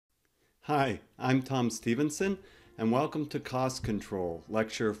Hi, I'm Tom Stephenson, and welcome to Cost Control,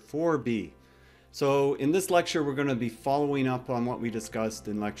 Lecture 4B. So in this lecture, we're going to be following up on what we discussed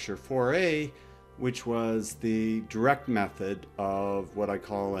in Lecture 4A, which was the direct method of what I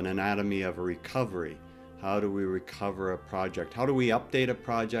call an anatomy of a recovery. How do we recover a project? How do we update a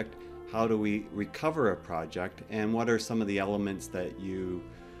project? How do we recover a project? And what are some of the elements that you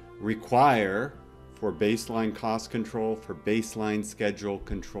require for baseline cost control, for baseline schedule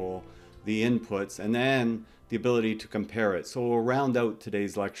control, the inputs, and then the ability to compare it. So we'll round out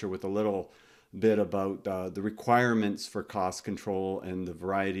today's lecture with a little bit about the requirements for cost control and the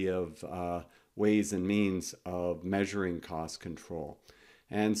variety of ways and means of measuring cost control.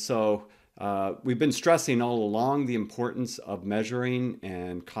 And so we've been stressing all along the importance of measuring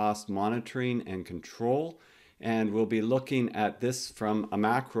and cost monitoring and control. And we'll be looking at this from a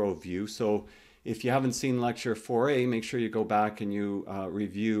macro view. So if you haven't seen lecture 4A, make sure you go back and you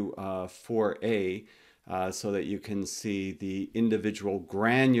review 4A so that you can see the individual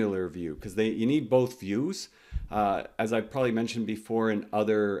granular view, because you need both views. As I probably mentioned before in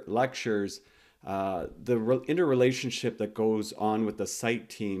other lectures, the interrelationship that goes on with the site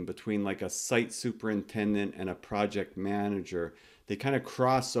team between like a site superintendent and a project manager, they kind of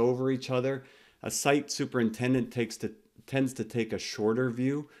cross over each other. A site superintendent tends to take a shorter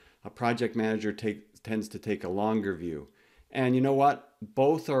view. A project manager tends to take a longer view. And you know what?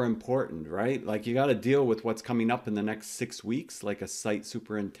 Both are important, right? Like you got to deal with what's coming up in the next 6 weeks, like a site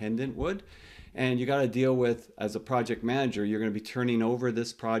superintendent would. And you got to deal with, as a project manager, you're going to be turning over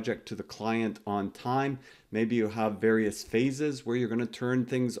this project to the client on time. Maybe you have various phases where you're going to turn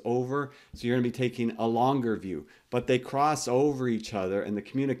things over. So you're going to be taking a longer view. But they cross over each other and the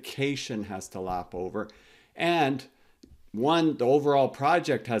communication has to lap over. And the overall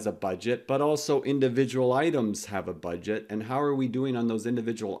project has a budget, but also individual items have a budget. And how are we doing on those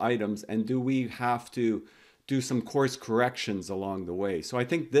individual items? And do we have to do some course corrections along the way? So I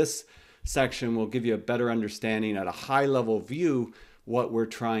think this section will give you a better understanding at a high level view what we're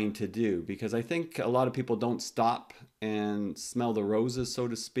trying to do, because I think a lot of people don't stop and smell the roses, so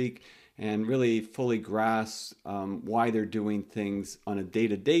to speak, and really fully grasp why they're doing things on a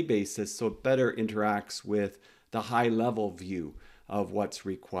day-to-day basis, so it better interacts with the high level view of what's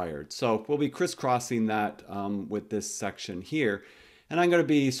required. So we'll be crisscrossing that with this section here. And I'm going to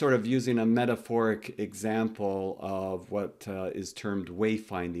be sort of using a metaphoric example of what is termed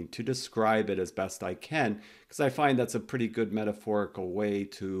wayfinding to describe it as best I can, because I find that's a pretty good metaphorical way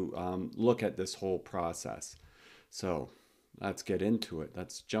to look at this whole process. So let's get into it.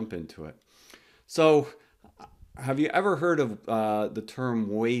 Let's jump into it. So have you ever heard of the term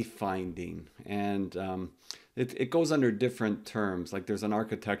wayfinding? And it goes under different terms. Like there's an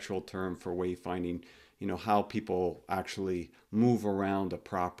architectural term for wayfinding, how people actually move around a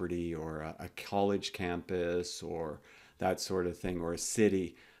property or a college campus or that sort of thing, or a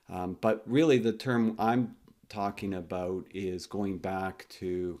city. But really the term I'm talking about is going back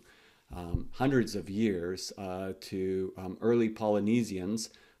to hundreds of years to early Polynesians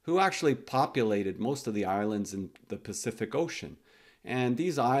who actually populated most of the islands in the Pacific Ocean. And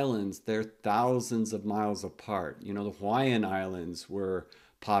these islands, they're thousands of miles apart. The Hawaiian Islands were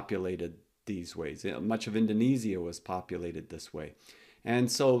populated these ways. Much of Indonesia was populated this way.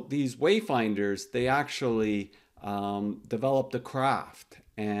 And so these wayfinders, they actually developed a craft.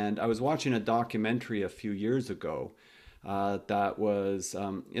 And I was watching a documentary a few years ago that was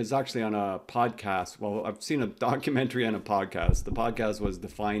actually on a podcast. Well, I've seen a documentary and a podcast. The podcast was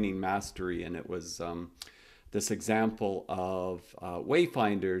Defining Mastery, and it was this example of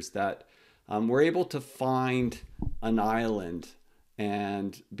wayfinders that were able to find an island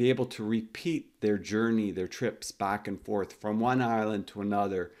and be able to repeat their journey, their trips back and forth from one island to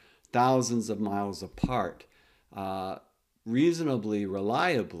another, thousands of miles apart, reasonably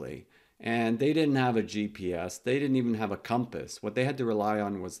reliably. And they didn't have a GPS. They didn't even have a compass. What they had to rely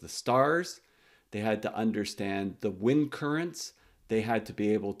on was the stars. They had to understand the wind currents. They had to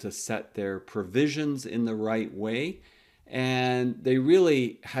be able to set their provisions in the right way. And they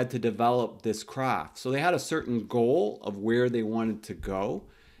really had to develop this craft. So they had a certain goal of where they wanted to go.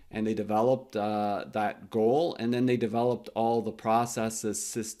 And they developed that goal. And then they developed all the processes,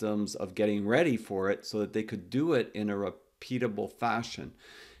 systems of getting ready for it so that they could do it in a repeatable fashion.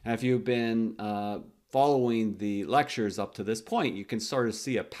 And if you've been following the lectures up to this point, you can sort of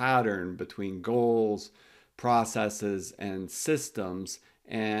see a pattern between goals, processes, and systems,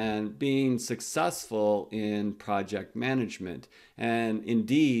 and being successful in project management. And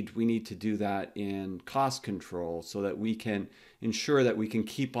indeed, we need to do that in cost control so that we can ensure that we can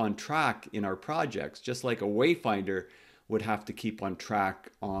keep on track in our projects. Just like a wayfinder would have to keep on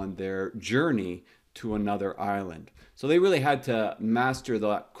track on their journey to another island. So they really had to master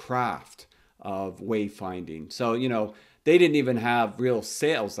that craft of wayfinding. So, they didn't even have real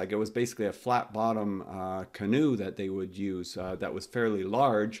sails. Like, it was basically a flat bottom canoe that they would use that was fairly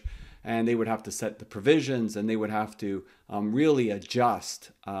large. And they would have to set the provisions, and they would have to really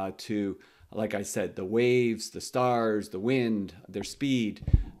adjust to, like I said, the waves, the stars, the wind, their speed,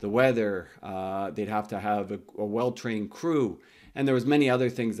 the weather. They'd have to have a well-trained crew. And there was many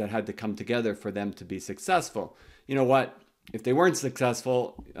other things that had to come together for them to be successful. You know what? If they weren't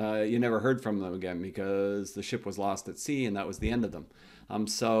successful, you never heard from them again, because the ship was lost at sea and that was the end of them.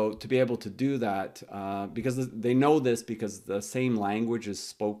 So to be able to do that, because they know this, because the same language is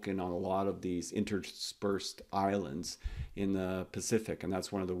spoken on a lot of these interspersed islands in the Pacific, and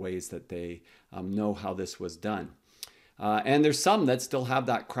that's one of the ways that they know how this was done. And there's some that still have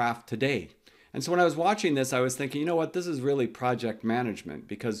that craft today. And so when I was watching this, I was thinking, you know what, this is really project management,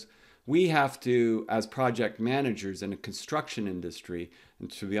 because we have to, as project managers in a construction industry,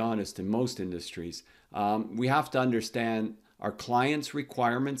 and to be honest, in most industries, we have to understand our clients'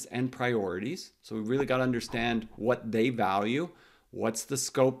 requirements and priorities. So we really got to understand what they value, what's the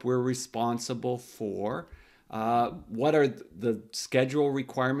scope we're responsible for, what are the schedule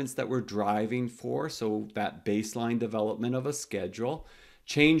requirements that we're driving for, so that baseline development of a schedule,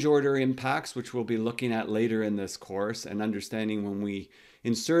 change order impacts, which we'll be looking at later in this course, and understanding when we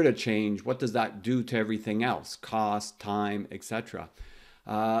insert a change, what does that do to everything else, cost, time, etc.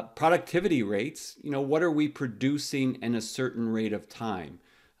 Productivity rates, what are we producing in a certain rate of time?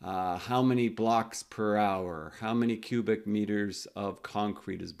 How many blocks per hour? How many cubic meters of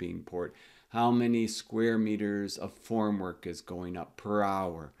concrete is being poured? How many square meters of formwork is going up per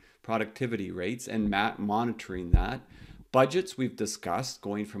hour? Productivity rates, and monitoring that. Budgets we've discussed,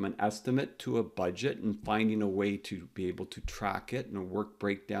 going from an estimate to a budget and finding a way to be able to track it in a work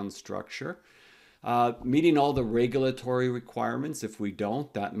breakdown structure. Meeting all the regulatory requirements. If we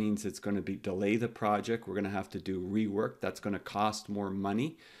don't, that means it's going to delay the project. We're going to have to do rework. That's going to cost more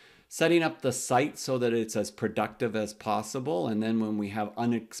money. Setting up the site so that it's as productive as possible. And then when we have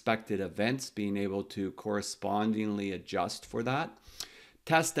unexpected events, being able to correspondingly adjust for that.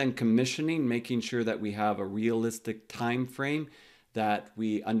 Test and commissioning, making sure that we have a realistic time frame, that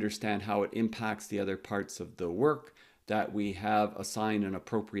we understand how it impacts the other parts of the work, that we have assigned an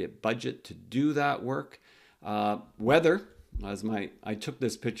appropriate budget to do that work. Weather, I took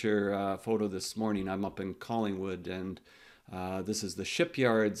this photo this morning. I'm up in Collingwood, and this is the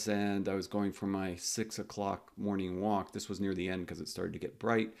shipyards, and I was going for my 6 o'clock morning walk. This was near the end because it started to get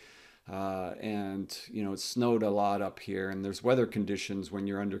bright. And it snowed a lot up here, and there's weather conditions when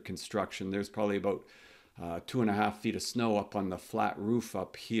you're under construction. There's probably about 2.5 feet of snow up on the flat roof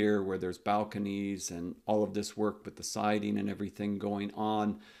up here, where there's balconies and all of this work with the siding and everything going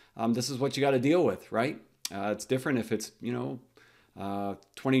on. This is what you got to deal with, right? It's different if it's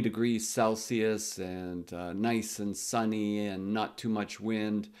 20 degrees Celsius and nice and sunny and not too much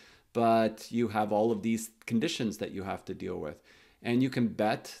wind, but you have all of these conditions that you have to deal with. And you can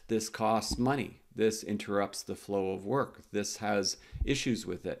bet this costs money. This interrupts the flow of work. This has issues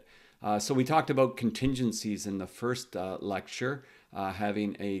with it. So we talked about contingencies in the first lecture,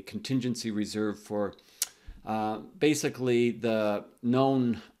 having a contingency reserve for basically the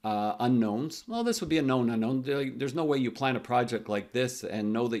known unknowns. Well, this would be a known unknown. There's no way you plan a project like this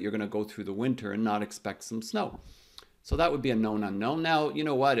and know that you're going to go through the winter and not expect some snow. So that would be a known unknown. Now, you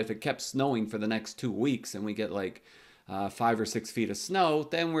know what? If it kept snowing for the next 2 weeks and we get like 5 or 6 feet of snow,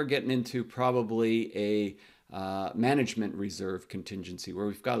 then we're getting into probably a management reserve contingency, where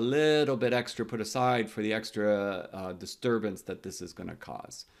we've got a little bit extra put aside for the extra disturbance that this is going to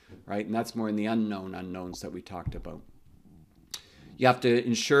cause, right? And that's more in the unknowns that we talked about. You have to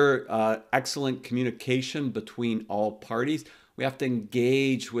ensure excellent communication between all parties. We have to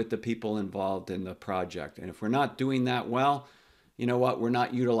engage with the people involved in the project. And if we're not doing that well, you know what? We're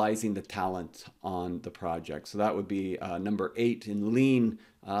not utilizing the talent on the project. So that would be number 8 in lean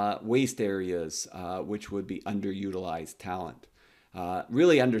waste areas, which would be underutilized talent.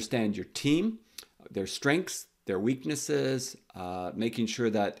 Really understand your team, their strengths, their weaknesses, making sure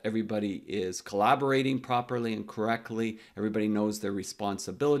that everybody is collaborating properly and correctly, everybody knows their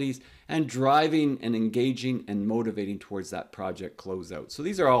responsibilities, and driving and engaging and motivating towards that project closeout. So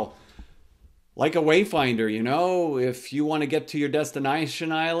these are all like a wayfinder, if you want to get to your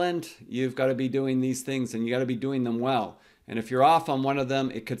destination island, you've got to be doing these things, and you got to be doing them well. And if you're off on one of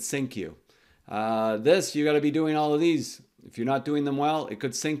them, it could sink you. You got to be doing all of these. If you're not doing them well, it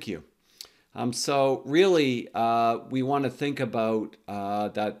could sink you. So really, we want to think about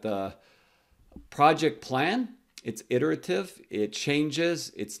that the project plan It's iterative, it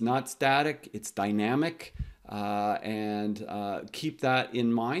changes, it's not static, it's dynamic, and keep that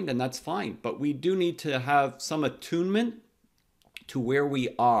in mind, and that's fine. But we do need to have some attunement to where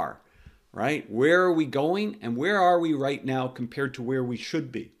we are, right? Where are we going, and where are we right now compared to where we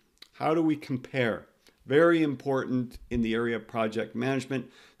should be? How do we compare? Very important in the area of project management.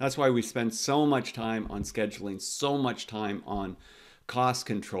 That's why we spend so much time on scheduling, so much time on cost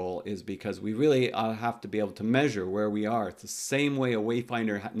control, is because we really have to be able to measure where we are. It's the same way a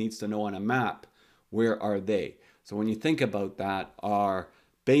wayfinder needs to know on a map, where are they? So when you think about that, our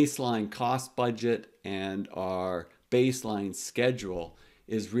baseline cost budget and our baseline schedule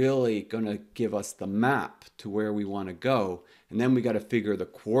is really going to give us the map to where we want to go. And then we got to figure the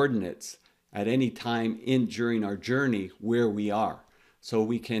coordinates at any time during our journey where we are, so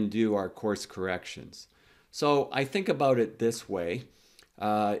we can do our course corrections. So I think about it this way,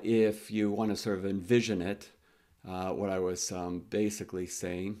 if you want to sort of envision it, what I was basically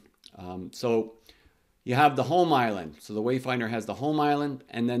saying. So you have the home island. So the wayfinder has the home island,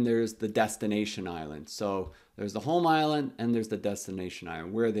 and then there's the destination island. So there's the home island and there's the destination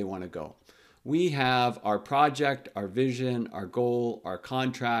island, where they want to go. We have our project, our vision, our goal, our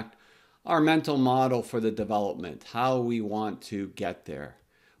contract, our mental model for the development, how we want to get there.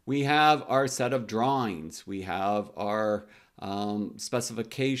 We have our set of drawings. We have our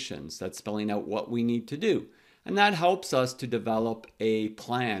specifications that's spelling out what we need to do. And that helps us to develop a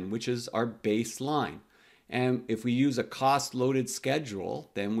plan, which is our baseline. And if we use a cost-loaded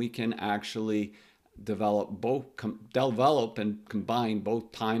schedule, then we can actually develop and combine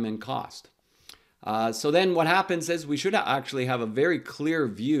both time and cost. So then what happens is we should actually have a very clear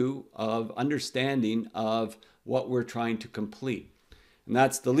view of understanding of what we're trying to complete. And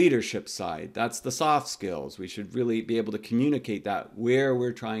that's the leadership side. That's the soft skills. We should really be able to communicate that, where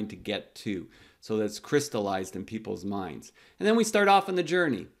we're trying to get to, so that it's crystallized in people's minds. And then we start off on the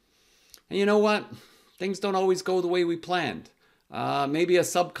journey. And you know what? Things don't always go the way we planned. Maybe a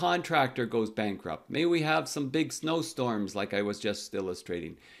subcontractor goes bankrupt. Maybe we have some big snowstorms like I was just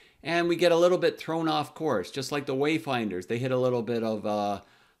illustrating. And we get a little bit thrown off course, just like the wayfinders. They hit a little bit of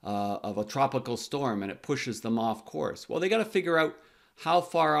a tropical storm and it pushes them off course. Well, they got to figure out how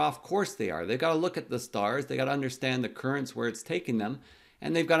far off course they are. They got to look at the stars. They got to understand the currents, where it's taking them.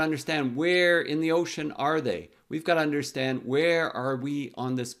 And they've got to understand where in the ocean are they. We've got to understand where are we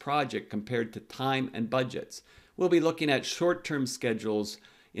on this project compared to time and budgets. We'll be looking at short-term schedules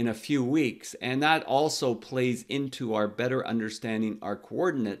in a few weeks, and that also plays into our better understanding our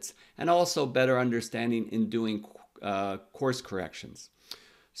coordinates and also better understanding in doing course corrections.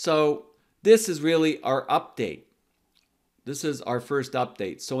 So this is really our update. This is our first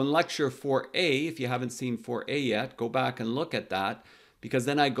update. So in lecture 4A, if you haven't seen 4A yet, go back and look at that, because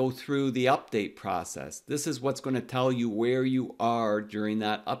then I go through the update process. This is what's going to tell you where you are during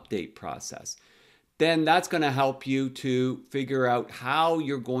that update process. Then that's going to help you to figure out how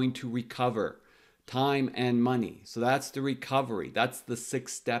you're going to recover time and money. So that's the recovery. That's the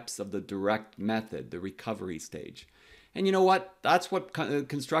 6 steps of the direct method, the recovery stage. And you know what? That's what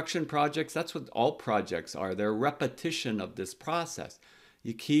construction projects, that's what all projects are. They're a repetition of this process.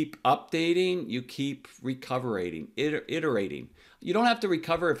 You keep updating, you keep recovering, iterating. You don't have to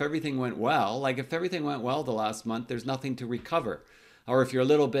recover if everything went well. Like if everything went well the last month, there's nothing to recover. Or if you're a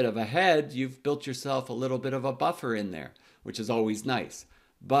little bit of ahead, you've built yourself a little bit of a buffer in there, which is always nice.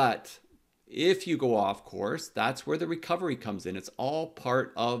 But if you go off course, that's where the recovery comes in. It's all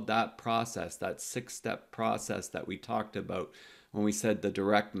part of that process, that 6-step process that we talked about when we said the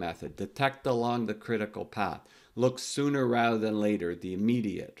direct method. Detect along the critical path. Look sooner rather than later, the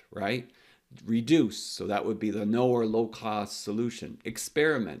immediate, right? Reduce, so that would be the no or low cost solution.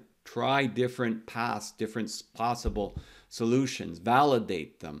 Experiment, try different paths, different possible solutions,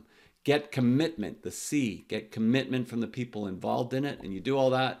 validate them. Get commitment, the C, get commitment from the people involved in it, and you do all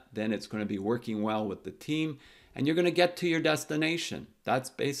that, then it's going to be working well with the team, and you're going to get to your destination. That's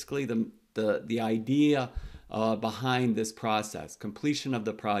basically the idea behind this process, completion of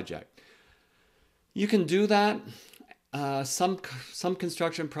the project. You can do that. Some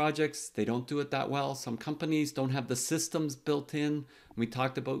construction projects, they don't do it that well. Some companies don't have the systems built in. We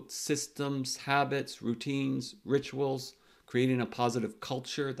talked about systems, habits, routines, rituals, creating a positive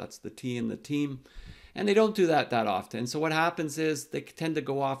culture. That's the T in the team. And they don't do that often. So what happens is they tend to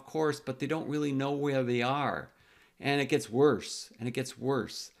go off course, but they don't really know where they are. And it gets worse, and it gets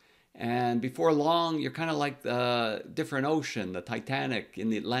worse. And before long, you're kind of like the different ocean, the Titanic in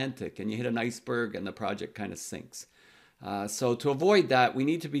the Atlantic, and you hit an iceberg and the project kind of sinks. So to avoid that, we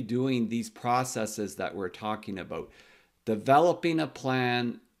need to be doing these processes that we're talking about. Developing a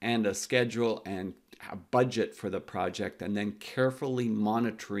plan and a schedule and a budget for the project and then carefully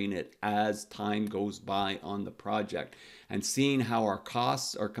monitoring it as time goes by on the project and seeing how our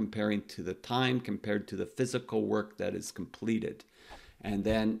costs are comparing to the time compared to the physical work that is completed. And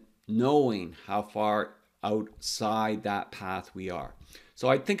then knowing how far outside that path we are. So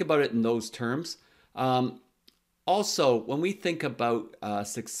I think about it in those terms. Also, when we think about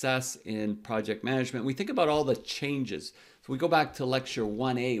success in project management, we think about all the changes. So we go back to lecture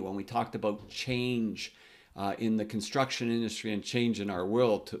 1A when we talked about change in the construction industry and change in our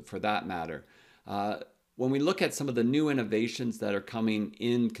world, for that matter. When we look at some of the new innovations that are coming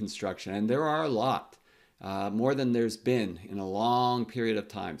in construction, and there are a lot, more than there's been in a long period of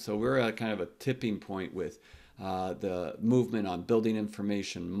time. So we're at kind of a tipping point with the movement on building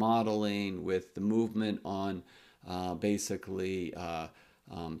information modeling, with the movement on basically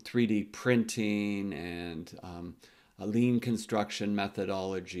 3D printing and lean construction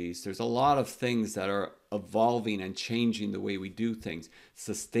methodologies. There's a lot of things that are evolving and changing the way we do things.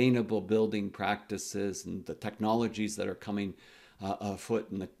 Sustainable building practices and the technologies that are coming afoot,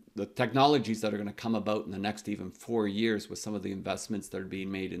 and the technologies that are going to come about in the next even 4 years with some of the investments that are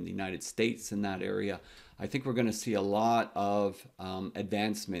being made in the United States in that area. I think we're going to see a lot of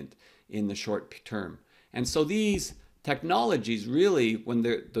advancement in the short term. And so these technologies really, when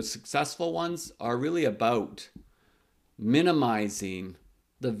they're the successful ones, are really about minimizing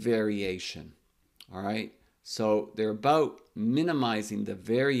the variation. All right. So they're about minimizing the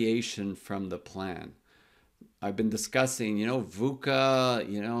variation from the plan. I've been discussing,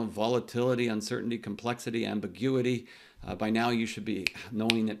 VUCA, volatility, uncertainty, complexity, ambiguity. By now you should be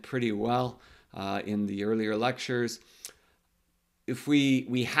knowing it pretty well in the earlier lectures. If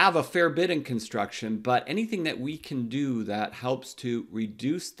we have a fair bit in construction, but anything that we can do that helps to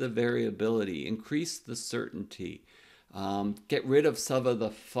reduce the variability, increase the certainty, get rid of some of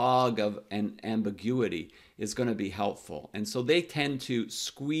the fog of ambiguity is going to be helpful. And so they tend to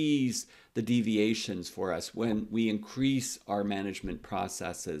squeeze the deviations for us when we increase our management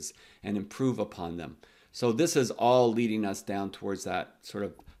processes and improve upon them. So this is all leading us down towards that sort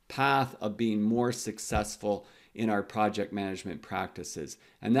of path of being more successful in our project management practices.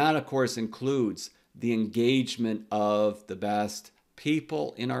 And that, of course, includes the engagement of the best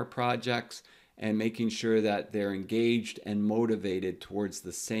people in our projects and making sure that they're engaged and motivated towards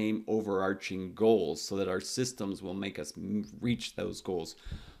the same overarching goals so that our systems will make us reach those goals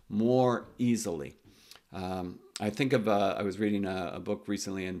more easily. I think of, I was reading a book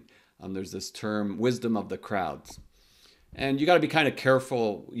recently, and there's this term, wisdom of the crowds. And you got to be kind of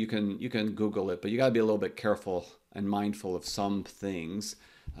careful. You can Google it, but you got to be a little bit careful and mindful of some things.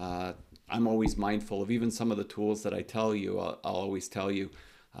 I'm always mindful of even some of the tools that I tell you. I'll always tell you,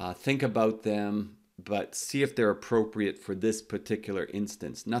 think about them, but see if they're appropriate for this particular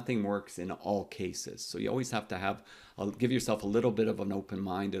instance. Nothing works in all cases. So you always have to give yourself a little bit of an open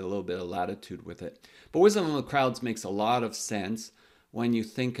mind and a little bit of latitude with it. But wisdom of the crowds makes a lot of sense when you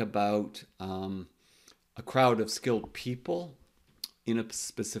think about a crowd of skilled people in a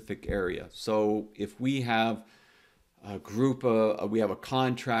specific area. So if we have a group we have a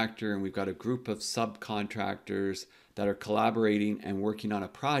contractor and we've got a group of subcontractors that are collaborating and working on a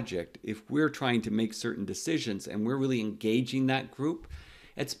project, if we're trying to make certain decisions and we're really engaging that group,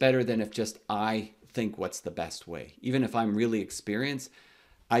 it's better than if just I think what's the best way. Even if I'm really experienced,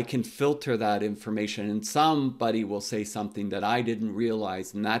 I can filter that information and somebody will say something that I didn't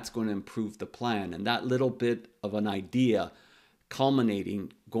realize, and that's going to improve the plan. And that little bit of an idea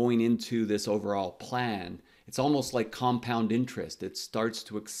culminating, going into this overall plan, it's almost like compound interest. It starts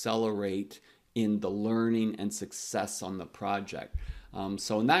to accelerate in the learning and success on the project.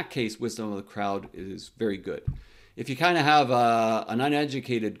 So in that case, wisdom of the crowd is very good. If you kind of have an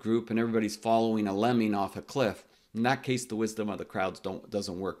uneducated group and everybody's following a lemming off a cliff, in that case, the wisdom of the crowds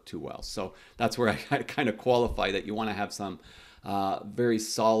doesn't work too well. So that's where I kind of qualify that you want to have some very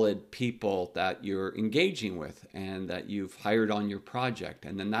solid people that you're engaging with and that you've hired on your project.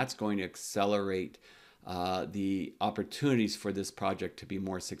 And then that's going to accelerate the opportunities for this project to be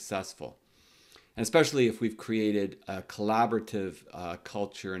more successful. And especially if we've created a collaborative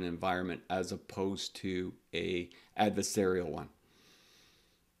culture and environment as opposed to a adversarial one.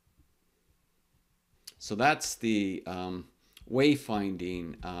 So that's the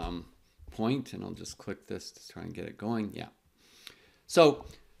wayfinding point, and I'll just click this to try and get it going. Yeah. So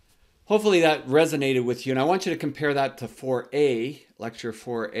hopefully that resonated with you, and I want you to compare that to 4A, lecture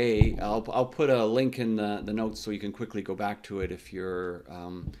 4A. I'll put a link in the notes so you can quickly go back to it if you're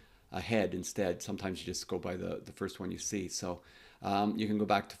ahead instead. Sometimes you just go by the first one you see. So you can go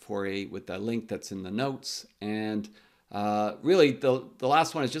back to 4A with that link that's in the notes, and Really, the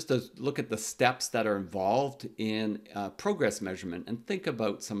last one is just to look at the steps that are involved in progress measurement and think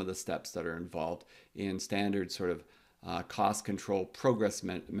about some of the steps that are involved in standard sort of cost control progress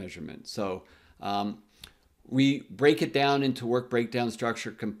measurement. So we break it down into work breakdown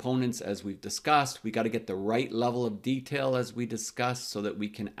structure components as we've discussed. We got to get the right level of detail as we discussed so that we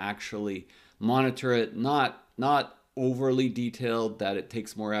can actually monitor it, not overly detailed that it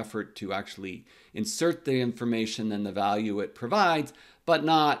takes more effort to actually insert the information than the value it provides, but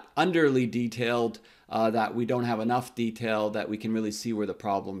not underly detailed that we don't have enough detail that we can really see where the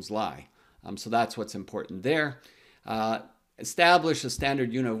problems lie. So that's what's important there. Establish a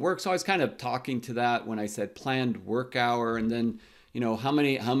standard unit of work. So I was kind of talking to that when I said planned work hour, and then, you know, how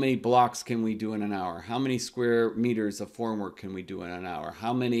many blocks can we do in an hour? How many square meters of formwork can we do in an hour?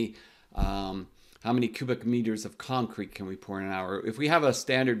 How many cubic meters of concrete can we pour in an hour? If we have a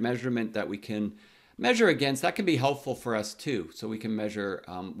standard measurement that we can measure against, that can be helpful for us too. So we can measure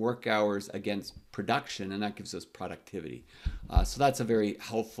work hours against production, and that gives us productivity. So that's a very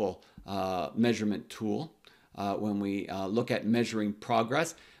helpful measurement tool when we look at measuring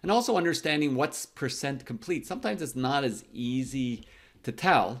progress, and also understanding what's percent complete. Sometimes it's not as easy to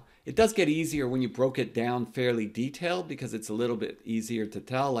tell. It does get easier when you broke it down fairly detailed, because it's a little bit easier to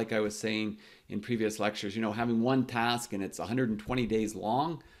tell. Like I was saying in previous lectures, you know, having one task and it's 120 days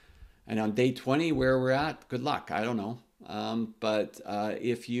long, and on day 20 where we're at, good luck. I don't know. But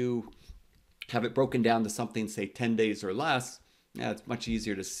if you have it broken down to something, say 10 days or less, yeah, it's much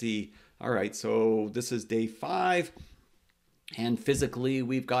easier to see. All right, so this is day 5, and physically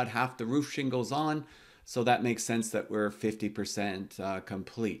we've got half the roof shingles on, so that makes sense that we're 50%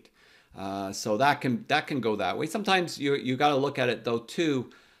 complete. So that can go that way. Sometimes you got to look at it though too.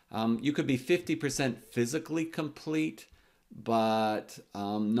 You could be 50% physically complete, but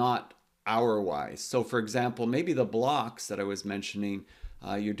not hour-wise. So for example, maybe the blocks that I was mentioning,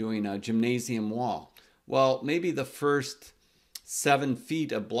 you're doing a gymnasium wall. Well, maybe the first 7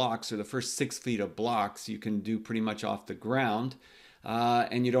 feet of blocks or the first 6 feet of blocks you can do pretty much off the ground,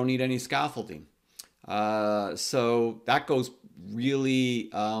 and you don't need any scaffolding. So that goes really,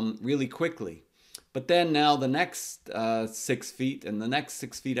 really quickly. But then now the next 6 feet and the next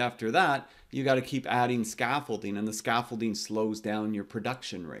 6 feet after that, you got to keep adding scaffolding, and the scaffolding slows down your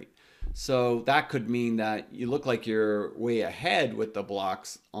production rate. So that could mean that you look like you're way ahead with the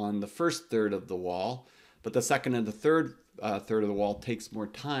blocks on the first third of the wall, but the second and the third third of the wall takes more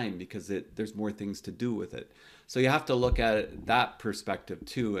time because there's more things to do with it. So you have to look at it that perspective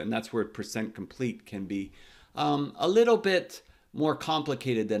too, and that's where percent complete can be a little bit more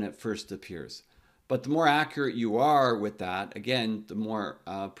complicated than it first appears. But the more accurate you are with that, again, the more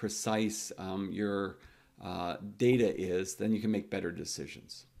precise your data is, then you can make better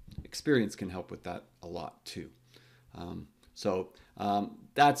decisions. Experience can help with that a lot too. So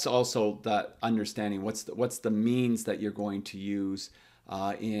that's also that understanding what's the means that you're going to use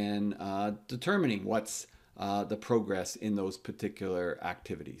in determining what's the progress in those particular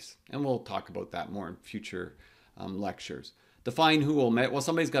activities. And we'll talk about that more in future lectures. Define who will well,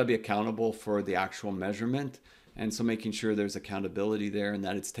 somebody's got to be accountable for the actual measurement, and so making sure there's accountability there and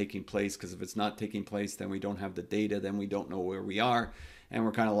that it's taking place, because if it's not taking place, then we don't have the data, then we don't know where we are, and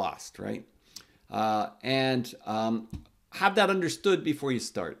we're kind of lost, right? Have that understood before you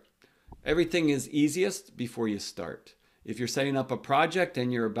start. Everything is easiest before you start. If you're setting up a project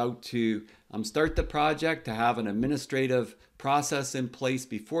and you're about to start the project, to have an administrative process in place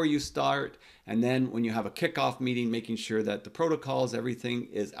before you start, and then when you have a kickoff meeting, making sure that the protocols, everything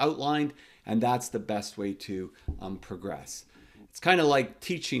is outlined, and that's the best way to progress. It's kind of like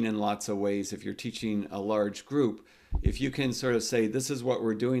teaching in lots of ways. If you're teaching a large group, if you can sort of say, this is what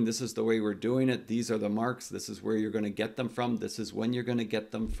we're doing, this is the way we're doing it, these are the marks, this is where you're going to get them from, this is when you're going to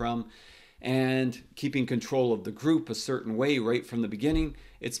get them from, and keeping control of the group a certain way right from the beginning,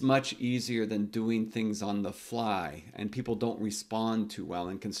 it's much easier than doing things on the fly. And people don't respond too well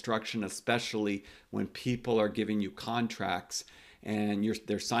in construction, especially when people are giving you contracts and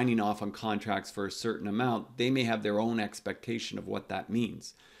they're signing off on contracts for a certain amount. They may have their own expectation of what that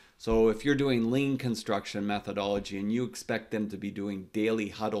means. So if you're doing lean construction methodology and you expect them to be doing daily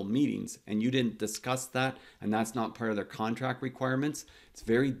huddle meetings and you didn't discuss that, and that's not part of their contract requirements, it's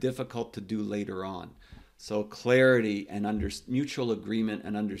very difficult to do later on. So clarity and mutual agreement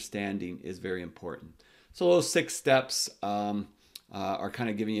and understanding is very important. So those 6 steps are kind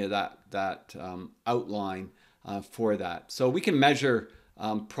of giving you that outline for that. So we can measure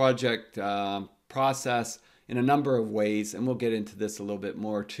project process in a number of ways, and we'll get into this a little bit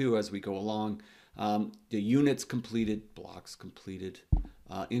more too as we go along. The units completed, blocks completed,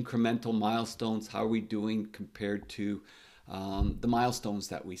 incremental milestones. How are we doing compared to the milestones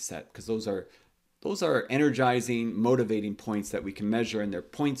that we set? Because those are energizing, motivating points that we can measure, and they're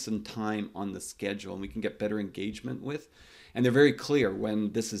points in time on the schedule, and we can get better engagement with. And they're very clear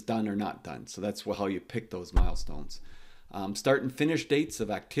when this is done or not done. So that's how you pick those milestones. Start and finish dates of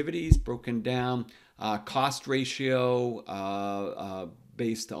activities broken down, cost ratio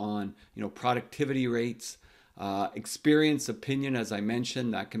based on productivity rates, experience opinion, as I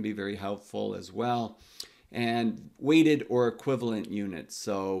mentioned, that can be very helpful as well, and weighted or equivalent units.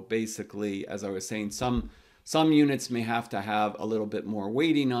 So basically, as I was saying, some units may have to have a little bit more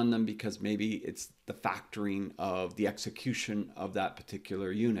weighting on them because maybe it's the factoring of the execution of that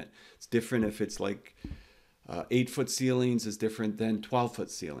particular unit. It's different if it's like 8-foot ceilings is different than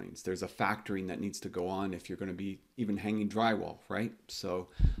 12-foot ceilings. There's a factoring that needs to go on if you're going to be even hanging drywall, right? So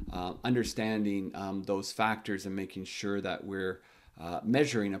understanding those factors and making sure that we're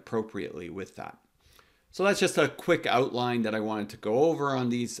measuring appropriately with that. So that's just a quick outline that I wanted to go over on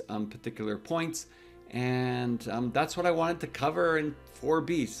these particular points. And that's what I wanted to cover in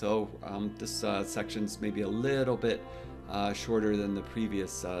 4B. So this section's maybe a little bit shorter than the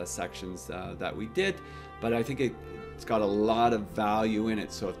previous sections that we did, but I think it's got a lot of value in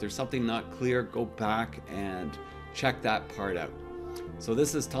it. So if there's something not clear, go back and check that part out. So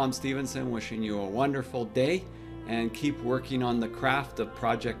this is Tom Stephenson wishing you a wonderful day, and keep working on the craft of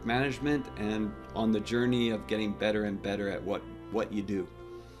project management and on the journey of getting better and better at what you do.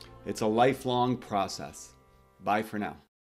 It's a lifelong process. Bye for now.